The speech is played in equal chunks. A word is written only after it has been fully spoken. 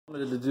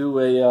Wanted to do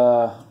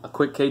a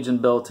quick Cajun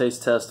Belle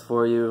taste test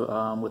for you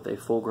with a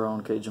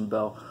full-grown Cajun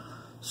Belle.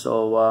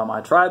 So I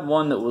tried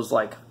one that was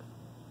like,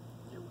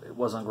 it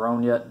wasn't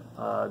grown yet,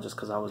 just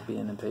because I was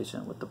being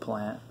impatient with the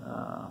plant.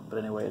 But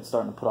anyway, it's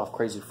starting to put off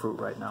crazy fruit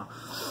right now.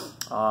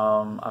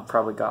 I've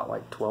probably got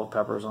like 12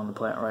 peppers on the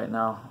plant right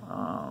now,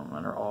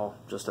 and they're all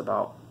just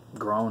about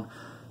grown.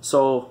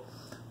 So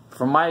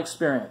from my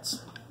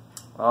experience,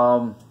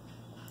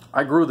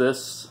 I grew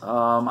this.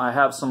 I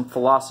have some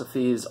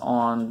philosophies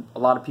on, a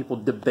lot of people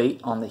debate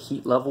on the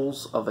heat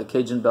levels of a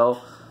Cajun Belle.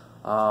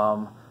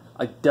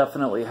 I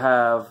definitely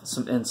have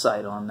some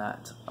insight on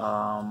that.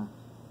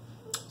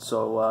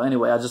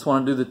 Anyway, I just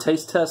want to do the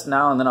taste test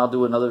now, and then I'll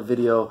do another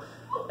video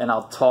and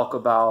I'll talk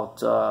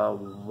about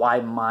why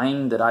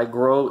mine that I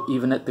grow,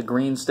 even at the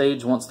green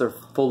stage, once they're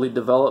fully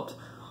developed,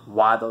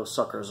 why those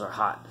suckers are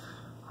hot.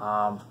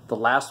 The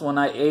last one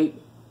I ate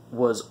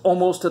was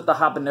almost at the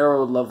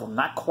habanero level.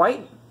 Not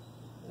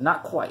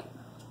quite,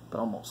 but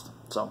almost.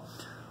 So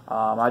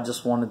I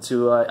just wanted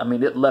to, I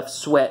mean, it left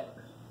sweat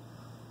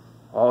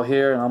all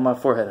here and on my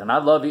forehead. And I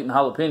love eating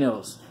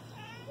jalapenos.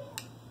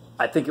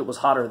 I think it was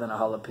hotter than a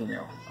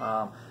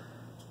jalapeno.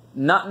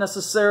 Not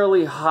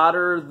necessarily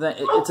hotter than,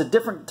 it's a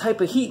different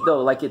type of heat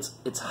though. Like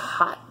it's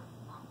hot.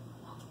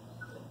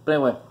 But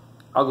anyway,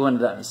 I'll go into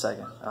that in a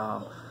second.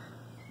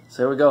 So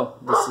here we go.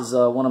 This is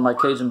one of my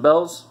Cajun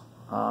Belles.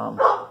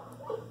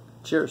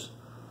 Cheers.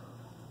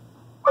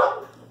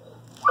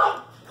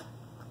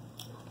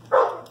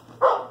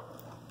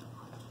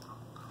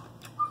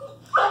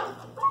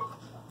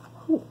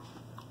 Ooh.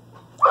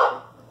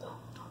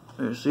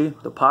 You see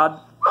the pod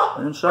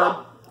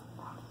inside?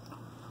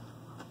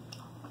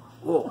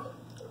 Whoa.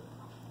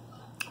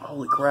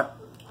 Holy crap.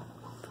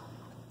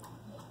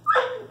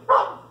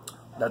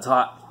 That's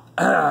hot.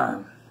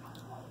 I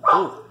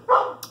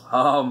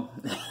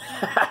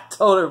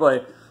told everybody,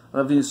 I don't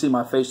know if you can see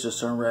my face just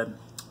turn red.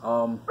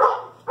 I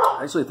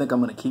actually think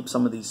I'm going to keep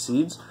some of these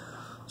seeds.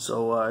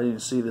 So you can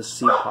see this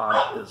seed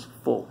pod is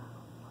full.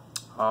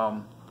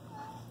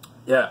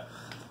 Yeah.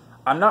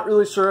 I'm not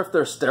really sure if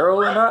they're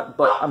sterile or not,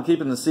 but I'm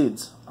keeping the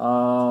seeds.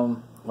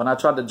 When I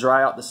tried to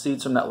dry out the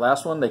seeds from that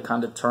last one, they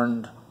kind of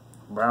turned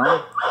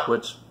brown,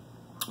 which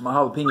my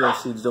jalapeno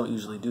seeds don't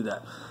usually do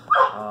that.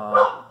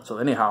 So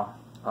anyhow,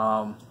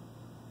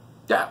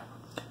 yeah,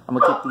 I'm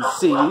going to keep these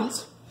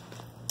seeds,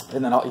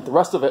 and then I'll eat the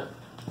rest of it.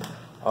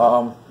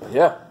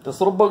 Yeah, this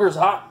little booger's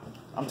hot.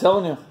 I'm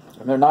telling you.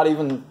 And they're not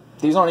even,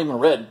 these aren't even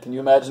red. Can you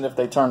imagine if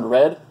they turned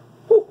red?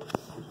 Woo.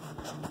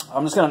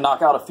 I'm just going to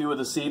knock out a few of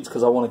the seeds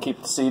because I want to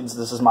keep the seeds.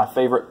 This is my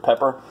favorite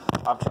pepper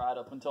I've tried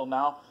up until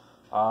now.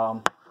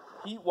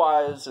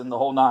 Heat-wise and the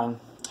whole nine.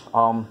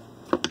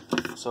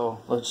 So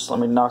let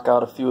me knock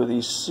out a few of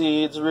these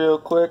seeds real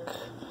quick.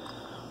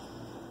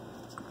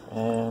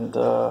 And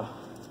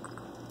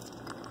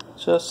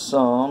just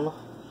some.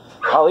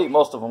 I'll eat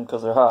most of them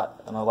because they're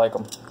hot and I like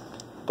them.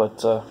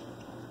 But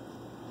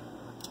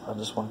I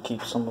just want to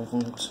keep some of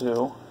them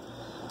too.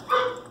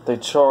 They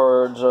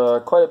charge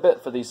quite a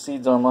bit for these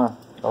seeds online.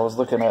 I was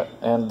looking at,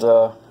 and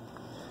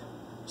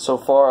so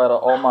far out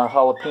of all my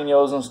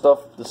jalapenos and stuff,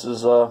 this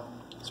is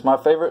it's my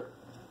favorite.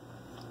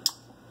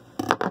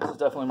 This is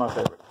definitely my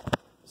favorite.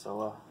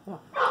 So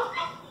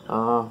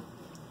yeah.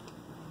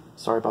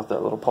 Sorry about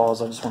that little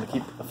pause. I just want to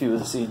keep a few of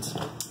the seeds.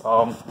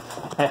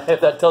 If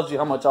that tells you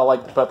how much I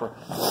like the pepper.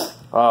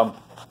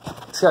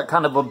 It's got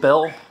kind of a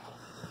bell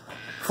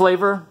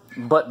flavor,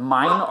 but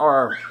mine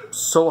are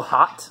so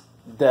hot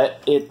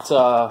that it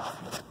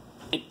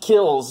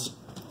kills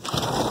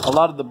a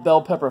lot of the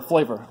bell pepper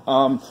flavor.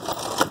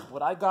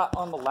 What I got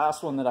on the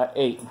last one that I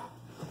ate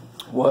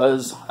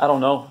was, I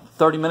don't know,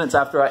 30 minutes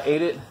after I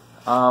ate it.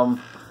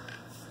 I'm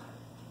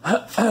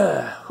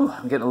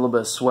getting a little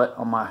bit of sweat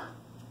on my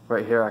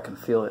right here. I can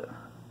feel it.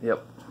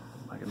 Yep,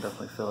 I can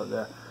definitely feel it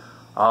there.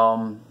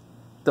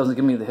 Doesn't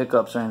give me the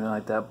hiccups or anything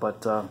like that,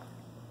 but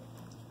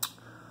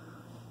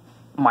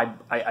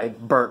I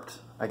burped,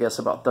 I guess,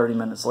 about 30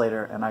 minutes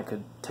later, and I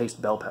could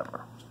taste bell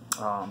pepper.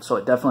 So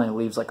it definitely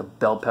leaves like a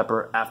bell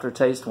pepper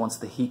aftertaste once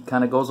the heat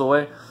kind of goes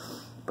away.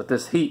 But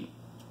this heat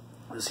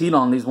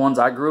on these ones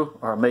I grew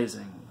are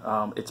amazing.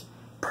 It's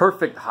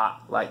perfect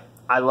hot. Like,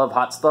 I love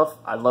hot stuff.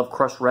 I love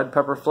crushed red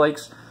pepper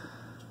flakes.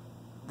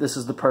 This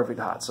is the perfect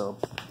hot. So,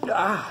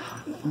 yeah,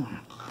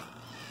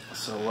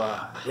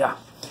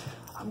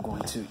 I'm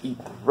going to eat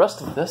the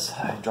rest of this.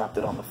 I dropped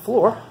it on the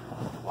floor.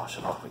 Wash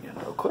it off again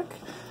real quick.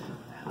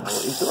 And I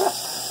will eat the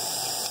rest.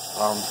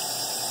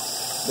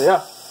 But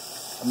yeah,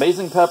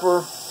 amazing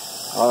pepper.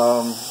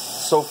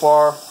 So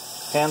far,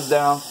 hands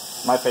down,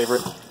 my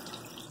favorite.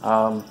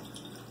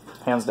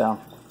 Hands down.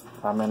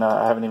 I mean,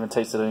 I haven't even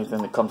tasted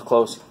anything that comes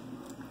close,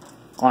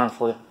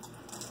 honestly.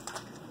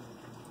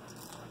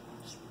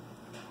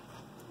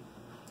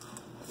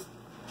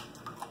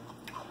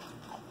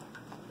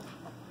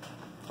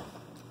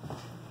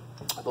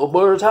 Little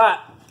butter's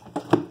hot.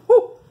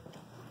 Woo.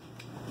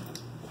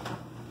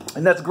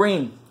 And that's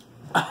green.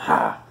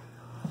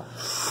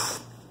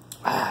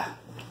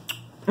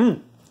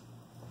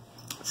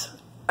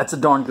 That's a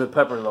darn good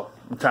pepper, though.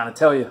 I'm trying to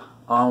tell you.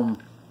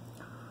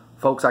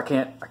 Folks, I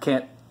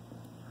can't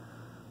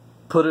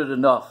put it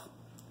enough.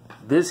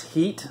 This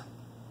heat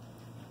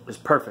is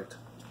perfect.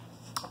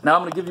 Now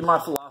I'm going to give you my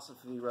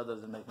philosophy rather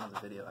than make another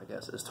video, I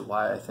guess, as to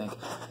why I think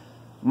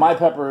my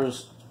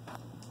peppers,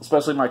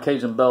 especially my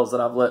Cajun Belles that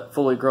I've let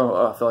fully grow,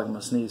 oh, I feel like I'm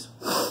going to sneeze,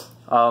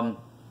 are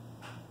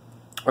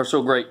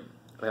so great,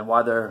 and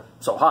why they're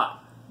so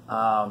hot.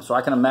 So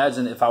I can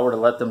imagine if I were to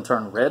let them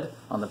turn red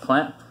on the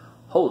plant,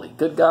 holy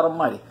good God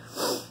Almighty.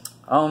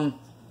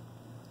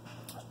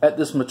 At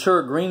this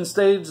mature green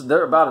stage,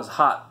 they're about as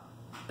hot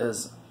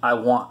as I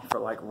want for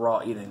like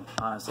raw eating,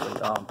 honestly.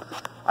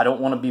 I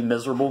don't want to be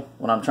miserable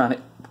when I'm trying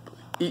to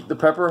eat the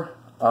pepper,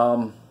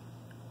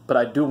 but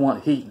I do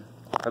want heat.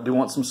 I do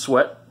want some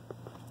sweat.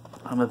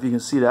 I don't know if you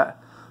can see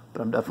that,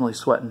 but I'm definitely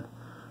sweating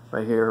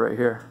right here, right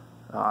here.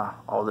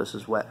 All this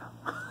is wet.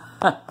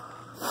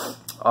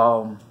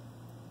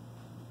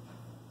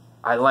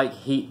 I like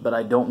heat, but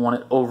I don't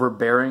want it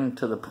overbearing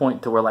to the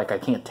point to where like I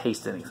can't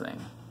taste anything.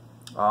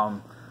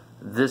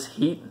 This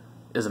heat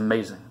is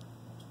amazing.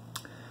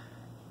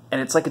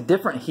 And it's like a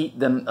different heat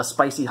than a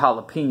spicy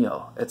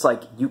jalapeno. It's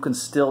like you can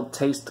still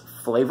taste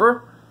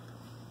flavor,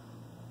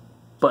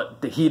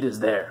 but the heat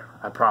is there,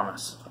 I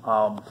promise.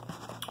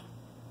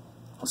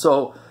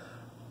 So,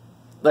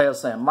 like I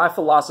was saying, my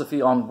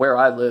philosophy on where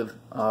I live,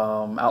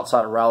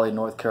 outside of Raleigh,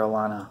 North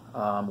Carolina,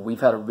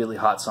 we've had a really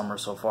hot summer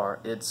so far.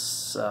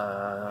 It's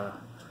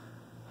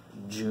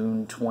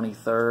June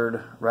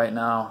 23rd right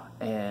now,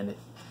 and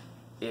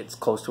it's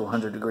close to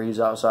 100 degrees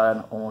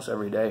outside almost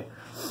every day.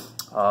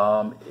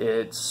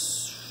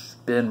 It's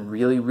been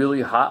really,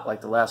 really hot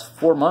like the last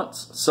 4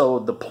 months. So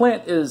the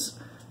plant is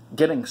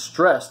getting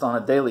stressed on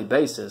a daily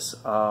basis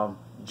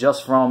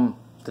just from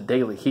the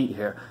daily heat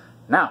here.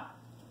 Now,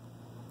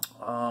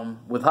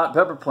 with hot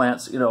pepper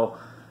plants, you know,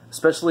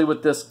 especially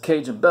with this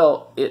Cajun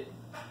Belle, it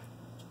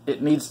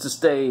needs to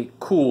stay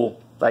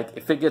cool. Like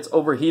if it gets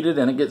overheated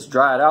and it gets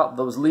dried out,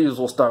 those leaves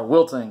will start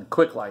wilting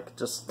quick, like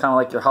just kind of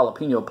like your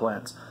jalapeno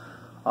plants.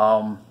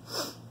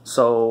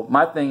 So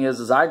my thing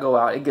is I go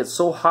out, it gets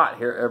so hot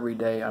here every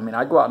day. I mean,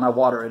 I go out and I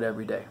water it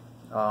every day,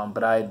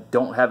 but I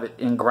don't have it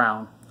in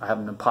ground. I have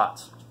them in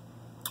pots.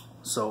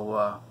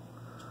 So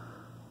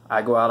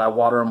I go out, I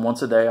water them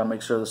once a day. I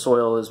make sure the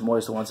soil is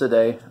moist once a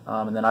day,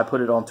 and then I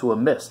put it onto a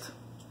mist,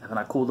 and then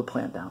I cool the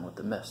plant down with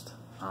the mist.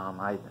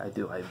 I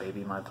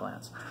baby my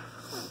plants,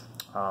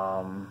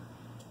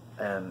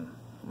 and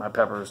my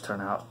peppers turn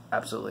out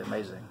absolutely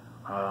amazing.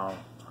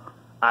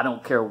 I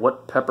don't care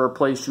what pepper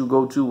place you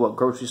go to, what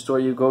grocery store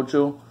you go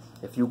to.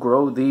 If you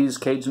grow these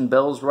Cajun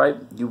Belles right,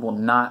 you will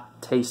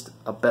not taste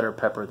a better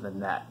pepper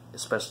than that,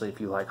 especially if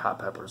you like hot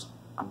peppers.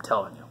 I'm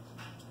telling you.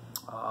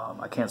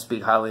 I can't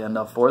speak highly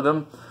enough for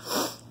them.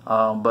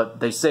 But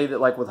they say that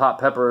like with hot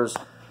peppers,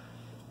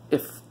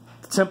 if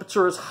the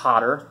temperature is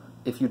hotter,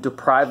 if you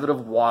deprive it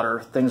of water,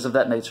 things of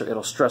that nature,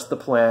 it'll stress the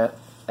plant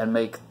and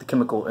make the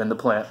chemical in the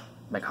plant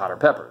make hotter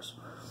peppers.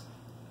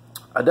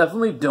 I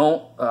definitely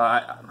don't...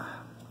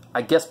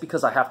 I guess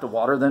because I have to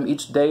water them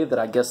each day, that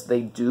I guess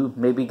they do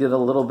maybe get a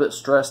little bit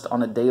stressed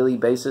on a daily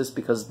basis,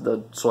 because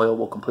the soil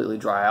will completely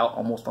dry out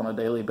almost on a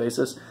daily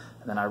basis,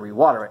 and then I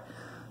re-water it.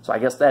 So I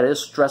guess that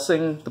is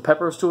stressing the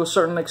peppers to a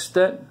certain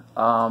extent.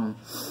 But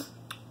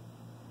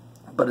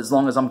as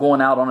long as I'm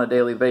going out on a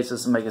daily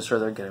basis and making sure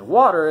they're getting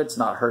water, it's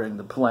not hurting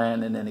the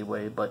plant in any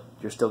way, but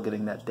you're still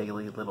getting that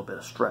daily little bit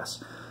of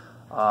stress.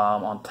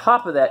 On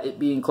top of that, it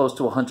being close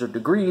to 100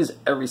 degrees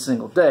every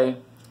single day,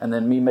 and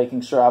then me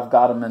making sure I've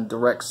got them in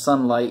direct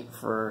sunlight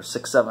for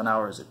 6-7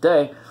 hours a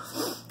day,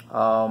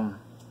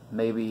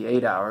 maybe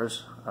 8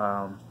 hours.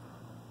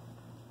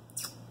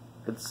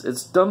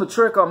 It's done the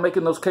trick on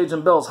making those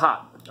Cajun Belles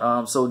hot.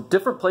 So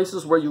different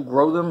places where you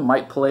grow them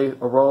might play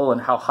a role in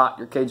how hot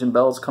your Cajun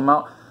Belles come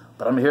out.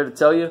 But I'm here to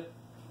tell you,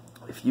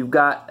 if you've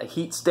got a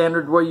heat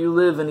standard where you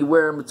live,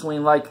 anywhere in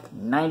between like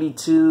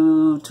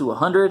 92 to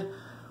 100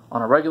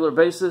 on a regular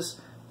basis,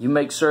 you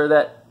make sure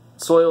that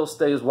soil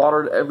stays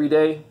watered every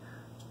day,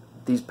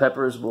 these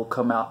peppers will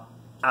come out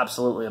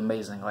absolutely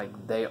amazing.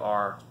 Like, they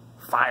are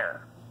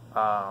fire.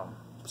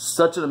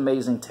 Such an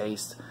amazing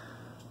taste.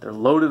 They're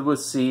loaded with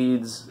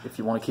seeds if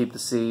you want to keep the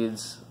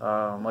seeds.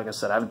 Like I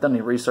said, I haven't done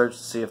any research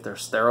to see if they're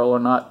sterile or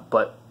not,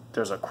 but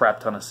there's a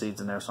crap ton of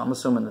seeds in there, so I'm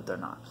assuming that they're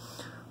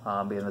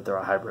not, being that they're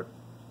a hybrid.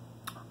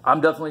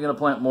 I'm definitely going to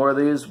plant more of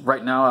these.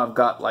 Right now I've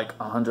got like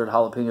 100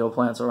 jalapeno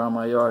plants around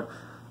my yard.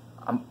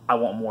 I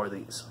want more of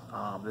these.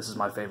 This is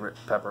my favorite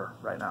pepper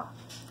right now,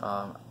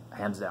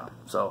 hands down.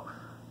 So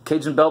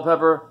Cajun Belle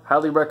pepper,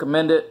 highly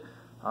recommend it.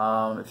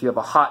 If you have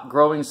a hot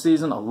growing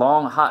season, a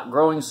long hot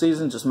growing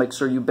season, just make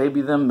sure you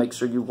baby them, make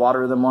sure you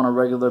water them on a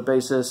regular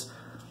basis,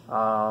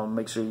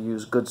 make sure you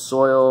use good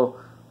soil,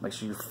 make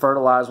sure you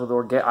fertilize with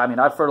organic. I mean,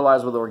 I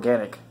fertilize with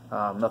organic,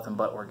 nothing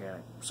but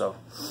organic. So,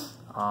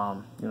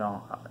 you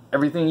know,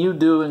 everything you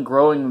do in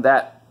growing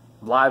that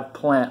live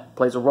plant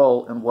plays a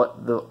role in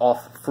what the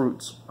off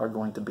fruits are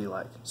going to be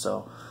like.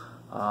 So,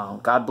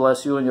 God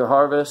bless you in your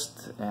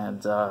harvest,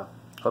 and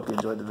hope you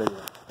enjoyed the video.